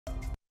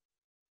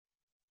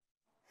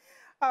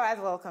All right,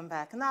 welcome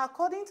back. Now,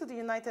 according to the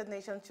United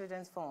Nations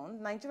Children's Fund,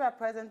 Nigeria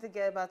presently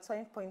gets about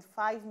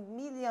 20.5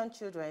 million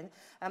children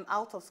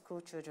out of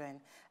school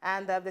children.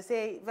 And they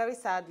say, very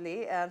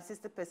sadly,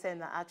 60%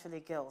 are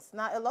actually girls.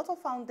 Now, a lot of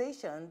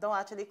foundations don't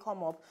actually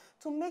come up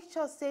to make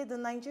sure, say, the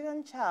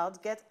Nigerian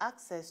child gets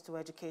access to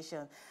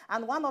education.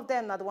 And one of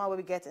them, not the one where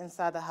we get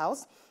inside the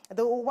house,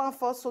 the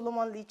Nwafor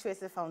Solomon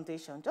Literacy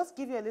Foundation. Just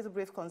give you a little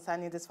brief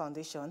concerning this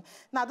foundation.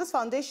 Now, this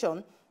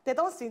foundation, they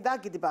don't see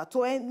that gidiba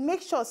to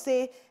make sure,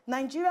 say,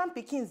 Nigerian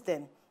pikins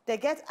them, they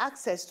get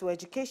access to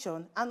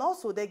education, and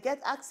also they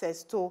get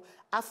access to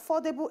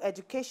affordable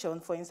education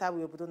for inside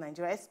Obodo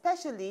Nigeria,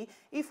 especially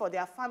if for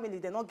their family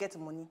they not get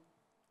money,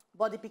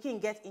 but the pikin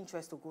get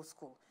interest to go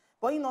school.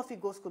 But you not fit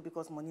go school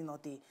because money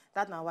not there.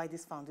 That's now why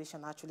this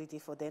foundation actually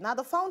did for them. Now,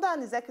 the founder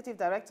and executive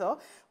director,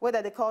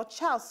 whether they call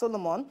Charles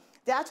Solomon,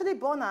 they actually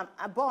born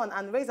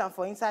and raised them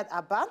for inside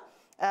Aba.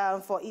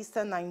 For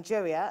Eastern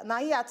Nigeria. Now,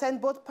 he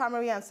attended both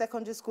primary and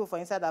secondary school for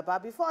inside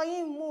Aba before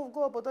he moved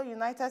go to the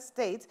United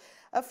States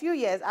a few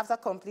years after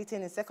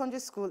completing his secondary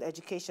school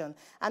education.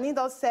 And he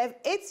does serve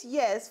 8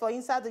 years for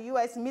inside the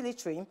U.S.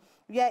 military,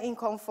 where he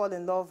can fall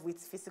in love with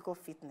physical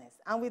fitness.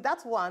 And with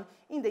that one,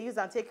 in the use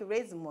and take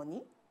raise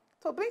money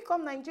to bring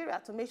come Nigeria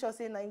to make sure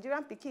say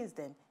Nigerian pikins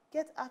them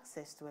get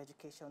access to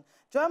education.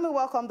 Join me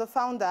welcome the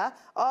founder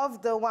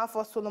of the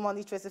Nwafor Solomon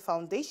Literacy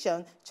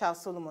Foundation,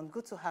 Charles Solomon.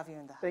 Good to have you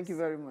in the house. Thank you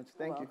very much.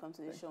 Thank you. Welcome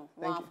to the show.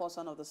 Nwafor,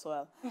 son of the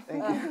soil.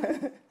 Thank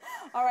you.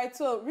 All right,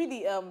 so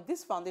really,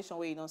 this foundation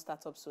where you don't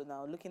start up so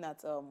now, looking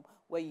at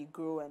where you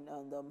grow and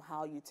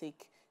how you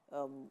take,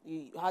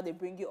 how they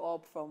bring you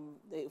up from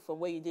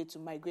where you did to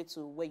migrate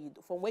to where you,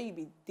 from where you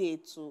be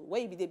did to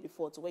where you be did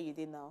before to where you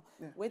did now.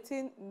 Yeah. What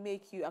thing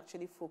make you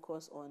actually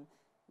focus on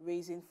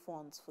raising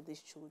funds for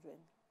these children?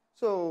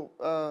 So,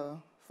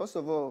 first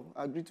of all,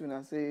 I greet you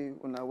and say,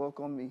 when I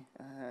welcome me,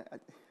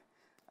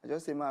 I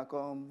just say, I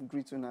come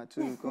greet you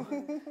too,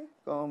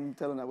 come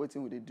tell you what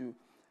thing would they do.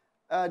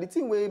 The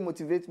thing will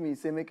motivate me,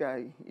 say, make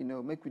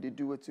we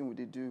do what thing would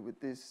they do with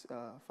this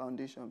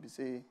foundation, be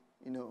say,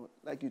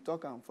 like you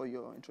talk for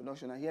your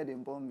introduction, I hear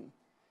them born me.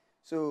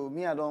 So,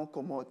 me, I don't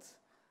come out,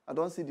 I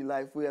don't see the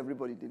life where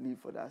everybody they live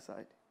for that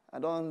side. I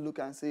don't look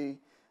and say,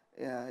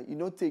 you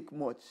don't take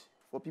much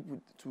for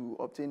people to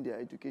obtain their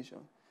education.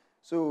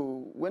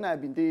 So when I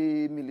been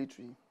the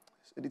military,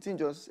 the thing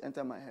just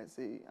enter my head,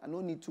 say, I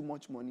don't need too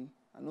much money.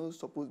 I not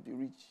supposed to be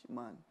rich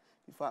man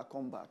before I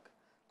come back,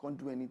 can't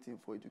do anything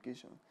for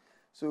education.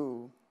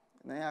 So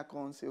now I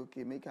can't say,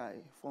 okay, make I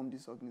form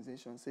this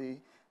organization. Say,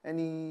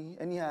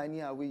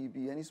 anyhow way you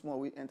be, any small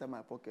way enter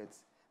my pockets.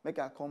 Make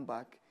I come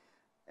back,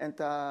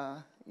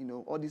 enter,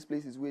 all these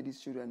places where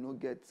these children don't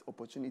get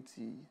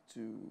opportunity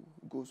to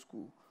go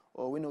school,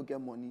 or we don't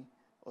get money,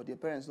 or their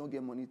parents don't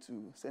get money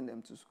to send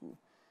them to school.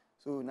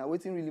 So now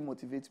waiting really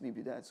motivates me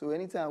with that. So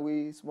anytime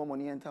we small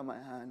money enter my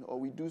hand, or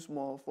we do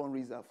small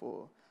fundraiser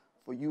for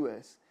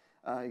US,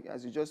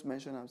 as you just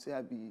mentioned, I'm saying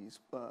I be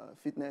a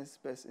fitness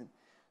person.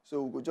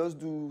 So we'll just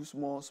do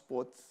small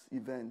sports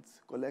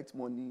events, collect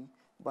money,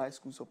 buy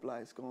school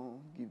supplies, come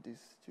give these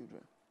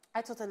children.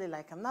 I totally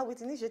like them. Now,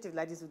 with initiative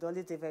like this, we'd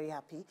always be very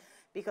happy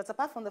because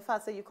apart from the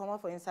fact that you come up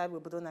for inside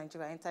Obodo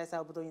Nigeria, enter inside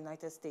Obodo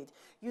United States,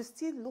 you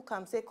still look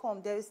and say,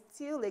 come, there is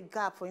still a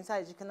gap for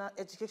inside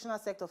educational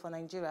sector for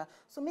Nigeria.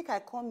 So make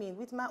I come in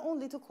with my own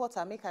little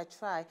quarter, make I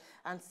try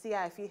and see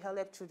how I feel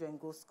help children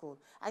go school.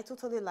 I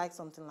totally like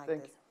something like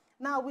this.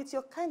 Now, with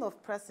your kind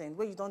of person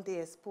where you don't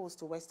get exposed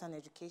to Western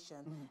education,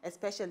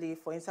 especially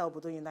for inside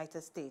Obodo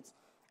United States,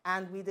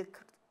 and with the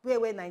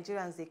where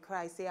Nigerians, they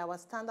cry, say our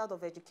standard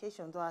of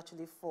education don't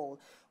actually fall.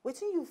 What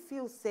do you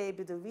feel, say,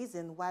 be the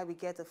reason why we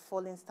get a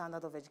falling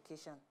standard of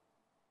education?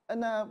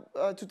 And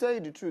to tell you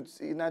the truth,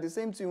 now the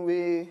same thing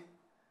way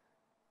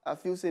I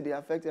feel say they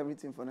affect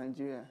everything for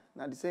Nigeria.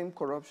 Now the same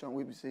corruption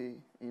we say,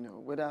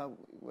 whether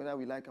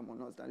we like them or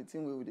not, now the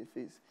thing we they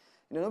face.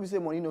 Not be say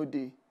money no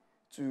day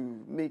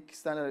to make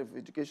standard of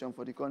education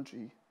for the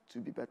country to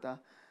be better.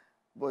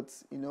 But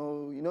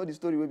the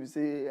story where we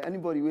say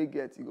anybody will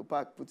get, you go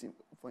pack, put in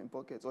for in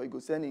pockets, or you go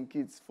send in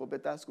kids for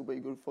better school, but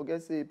you go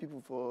forget say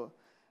people for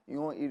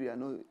your own area,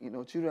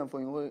 children for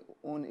your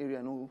own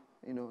area,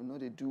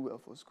 they do well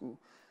for school.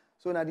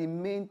 So now the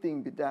main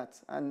thing be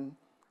that, and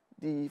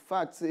the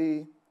fact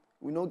say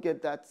we don't get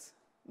that,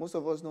 most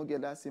of us don't get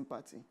that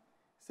sympathy.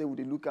 Say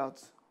we look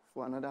out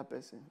for another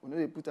person. We know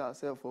they put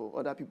ourselves for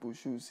other people's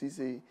shoes. See,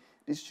 say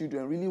these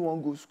children really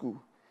won't go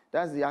school.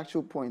 That's the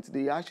actual point.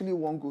 They actually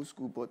won't go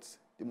school, but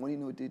the money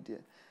no did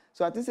there.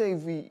 So I think say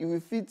if we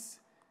fit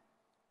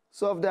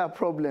solve that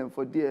problem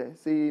for there,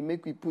 say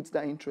make we put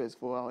that interest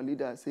for our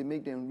leaders, say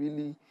make them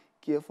really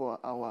care for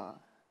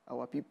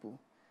our people.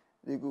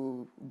 They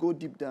go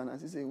deep down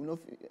and say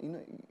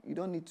you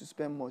don't need to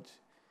spend much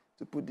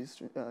to put these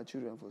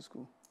children for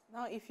school.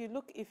 Now, if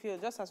you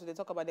just as we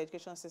talk about the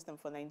education system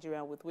for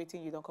Nigeria with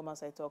waiting you don't come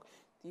outside talk,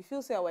 do you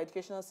feel say our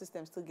educational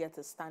system still gets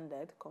a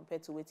standard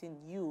compared to waiting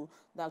you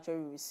that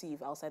actually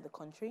receive outside the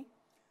country?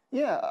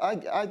 Yeah,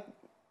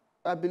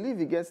 I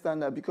believe it gets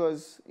standard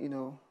because,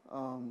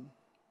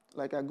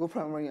 like I go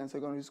primary and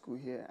secondary school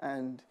here,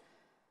 and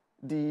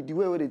the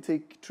way where they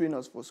take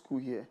trainers for school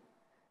here,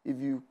 if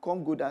you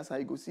come go that side,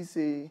 you go see,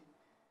 say,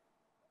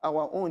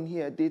 our own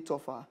here, they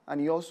tougher.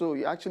 And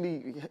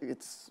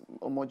it's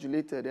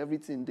modulated,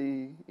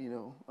 everything,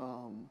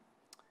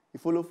 you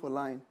follow for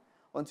line.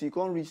 Until you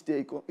can't reach there,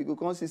 you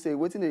can't say,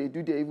 what they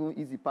do there, even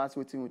easy parts,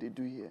 what they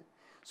do here.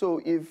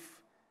 So if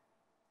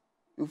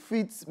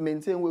it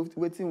maintain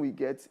what we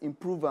get,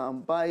 improve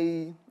and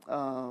buy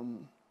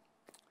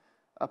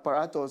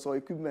apparatus or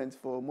equipment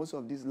for most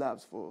of these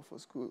labs for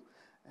school,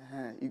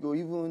 it go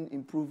even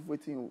improve what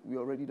we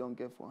already don't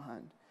get for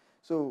hand.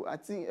 So I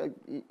think,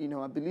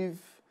 I believe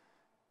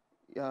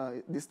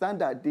the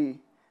standard day,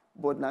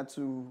 but not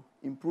to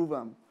improve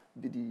them,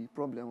 be the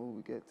problem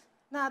we get.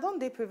 Now, I don't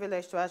they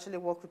privileged to actually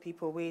work with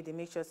people where they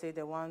make sure, say,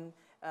 they want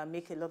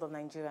make a lot of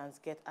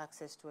Nigerians get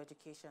access to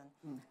education.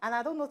 And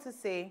I don't know to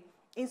say,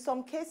 in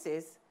some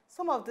cases,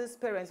 some of these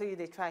parents, when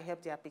they try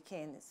help their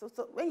pikin, so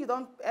when you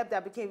don't help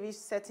their pikin reach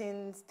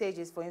certain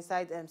stages for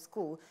inside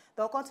school,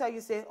 they'll come tell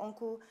you, say,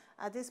 uncle,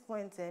 at this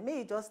point, may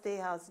you just stay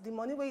house. The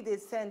money where they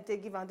send, they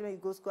give, and when you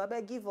go to school, I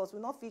better give us,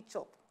 we'll not fit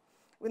chop.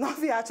 We'll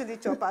not be actually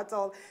chop at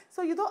all.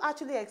 So you don't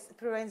actually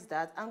experience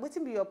that. And what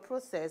will be your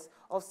process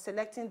of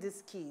selecting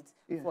these kids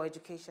for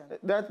education?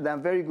 That's a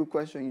very good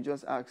question you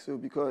just asked. So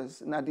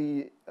because now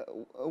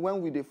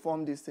when we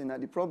form this thing, now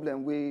the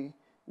problem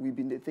we've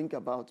been think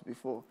about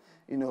before,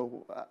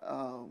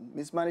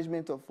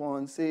 mismanagement of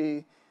funds,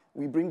 say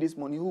we bring this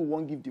money, who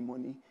won't give the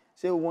money?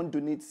 Say we won't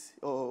donate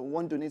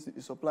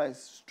the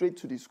supplies straight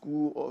to the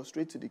school or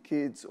straight to the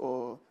kids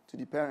or to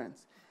the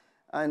parents.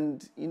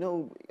 And,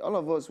 all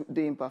of us,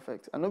 they're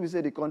imperfect. I know we say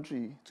the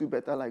country too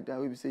better like that.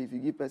 We say if you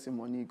give person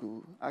money,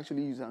 go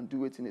actually use and do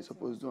what they're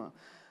supposed to do.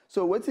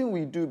 So what thing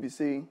we do be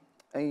say,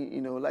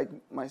 like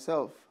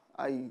myself,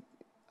 I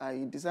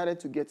decided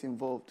to get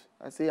involved.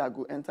 I say I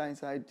go enter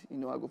inside, I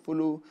go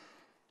follow,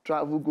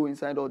 travel, go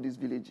inside all these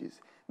villages.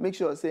 Make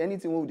sure, say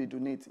anything what they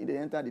donate, they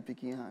enter the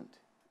picking hand.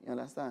 You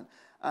understand?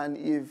 And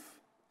if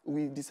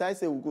we decide,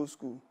 say we'll go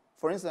school,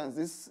 for instance,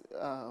 this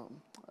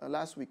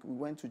last week we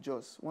went to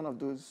Jos, one of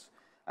those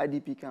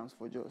IDP camps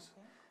for Jos,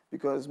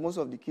 because most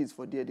of the kids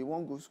for there, they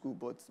won't go school,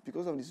 but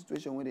because of the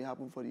situation when they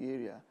happen for the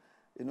area,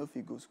 they don't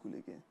feel go school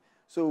again.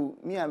 So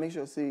I make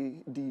sure,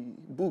 say, the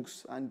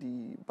books and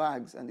the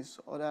bags and this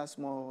other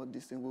small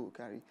thing we will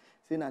carry,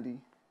 say now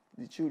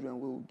the children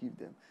we will give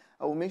them.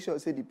 I will make sure,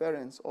 say, the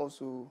parents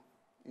also,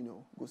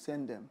 go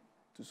send them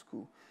to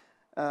school.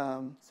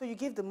 So you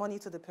give the money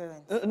to the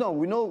parents? No,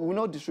 we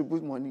not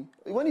distribute money.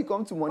 When it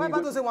comes to money... Why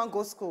about those who want to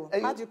go to school?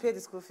 How do you pay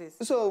the school fees?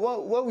 So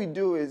what we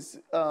do is,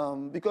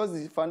 because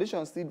the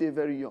foundation still they're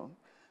very young,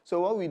 so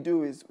what we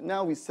do is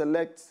now we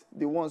select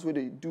the ones where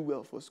they do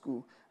well for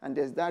school, and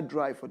there's that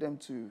drive for them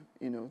to,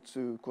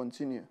 to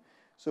continue.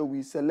 So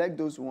we select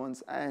those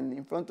ones, and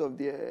in front of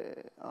their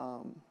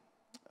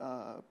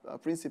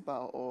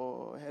principal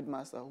or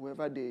headmaster,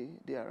 whoever they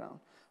around,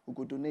 we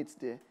go donate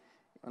there,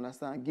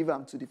 understand, give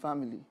them to the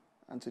family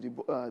and to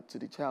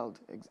the child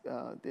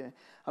there.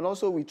 And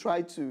also we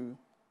try to,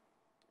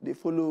 they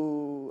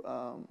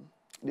follow,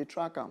 they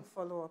track them.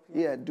 Follow up.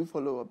 Yeah, do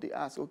follow up. They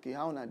ask, okay,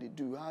 how now they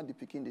do, how the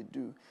picking they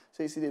do.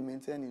 So you see they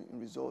maintain in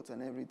results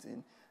and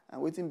everything.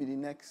 And waiting be the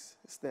next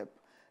step.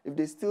 If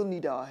they still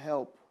need our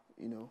help,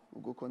 we'll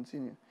go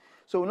continue.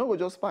 So we're not going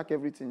to just pack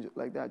everything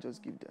like that,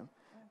 just give them.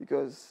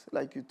 Because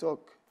like you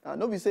talk,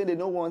 nobody say they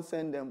don't want to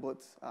send them,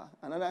 but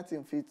another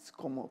thing fits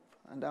come up.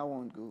 And that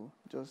won't go,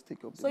 just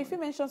take up. So if you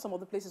mention some of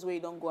the places where you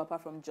don't go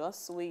apart from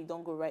Jos, where you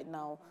don't go right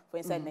now for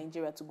inside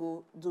Nigeria to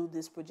go do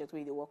this project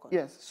where they work on?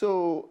 Yes,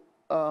 so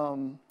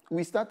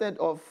we started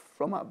off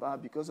from Aba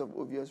because of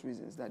obvious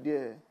reasons. That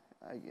there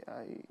I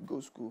go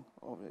school.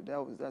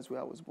 That's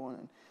where I was born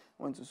and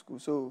went to school.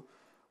 So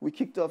we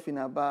kicked off in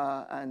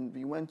Aba and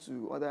we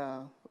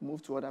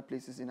moved to other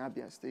places in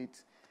Abia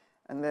State.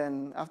 And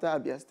then after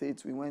Abia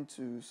State, we went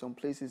to some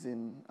places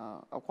in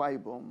Akwa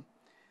Ibom.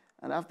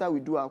 And after we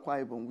do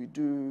Akwa Ibom,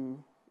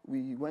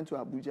 we went to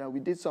Abuja.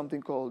 We did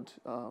something called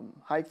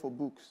Hike for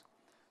Books.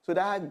 So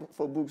that Hike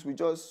for Books, we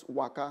just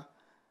waka,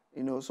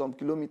 some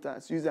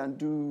kilometers, use and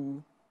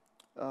do,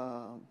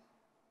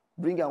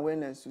 bring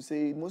awareness to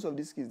say most of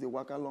these kids, they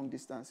waka long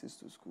distances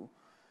to school.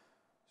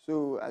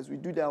 So as we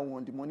do that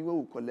one, the money we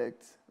will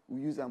collect,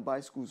 we use and buy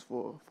schools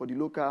for the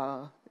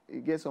local,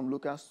 get some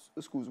local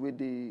schools where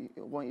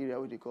one area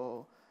where they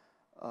call,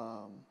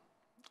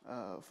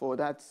 for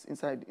that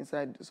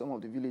inside some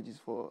of the villages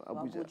for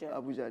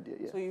Abuja there,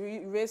 yeah. So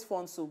you raise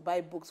funds to buy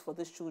books for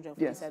these children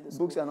from inside the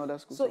school? Books and other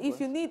schools. So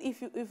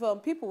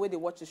if people where they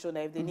watch the show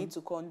now, if they need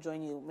to come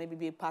join you, maybe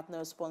be a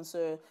partner,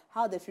 sponsor,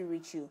 how they feel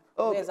reach you?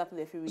 Where exactly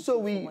they feel reach you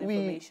for more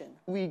information?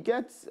 We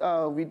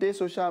do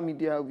social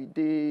media, we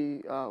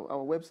do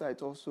our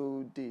website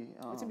also. It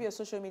will be a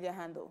social media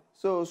handle.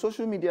 So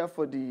social media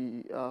for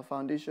the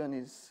foundation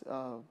is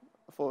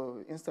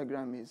for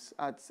Instagram is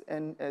at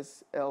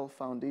NSL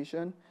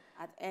Foundation.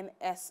 At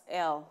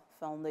NSL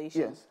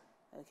Foundation. Yes.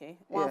 Okay.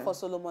 Nwafor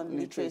Solomon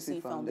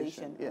Literacy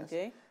Foundation. Yes.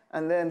 Okay.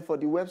 And then for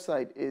the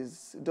website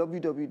is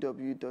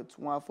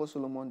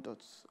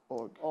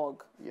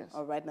www.nwaforsolomon.org. Yes.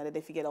 All right. Now that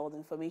they get all the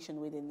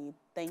information we need.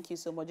 Thank you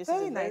so much. This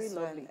Very is nice,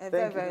 very lovely.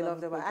 Very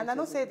lovely one. And I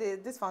know say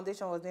this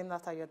foundation was named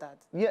after your dad.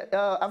 Yeah,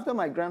 after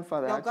my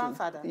grandfather. Your actually.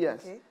 grandfather.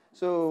 Yes. Okay.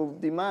 So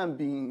the man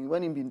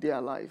when he been there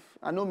alive,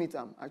 I know meet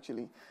him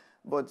actually,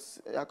 but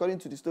according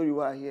to the story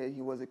where I hear,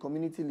 he was a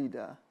community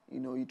leader.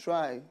 You know, he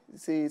try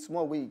say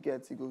small way he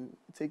gets, he go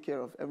take care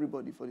of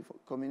everybody for the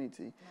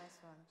community. Nice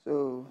one.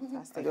 So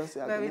I just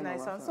say very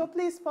nice one. So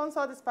please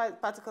sponsor this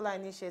particular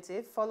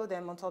initiative. Follow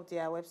them on top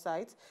their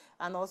website,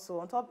 and also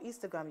on top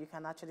Instagram you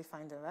can actually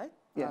find them, right?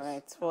 Yes. All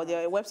right. For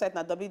their website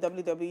now,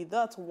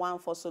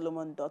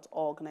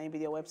 www.nwaforsolomon.org. Now, be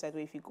their website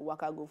where if you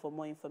go for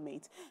more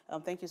information.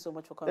 Thank you so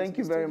much for coming. Thank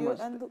you very much.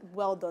 And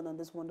well done on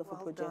this wonderful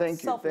project.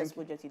 Thank you. Selfless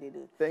project you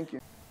do. Thank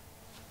you.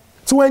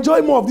 To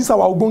enjoy more of these our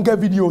Ogbonge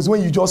videos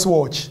when you just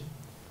watch,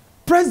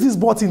 press this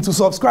button to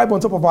subscribe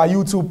on top of our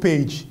YouTube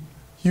page.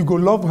 You go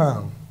love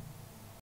am.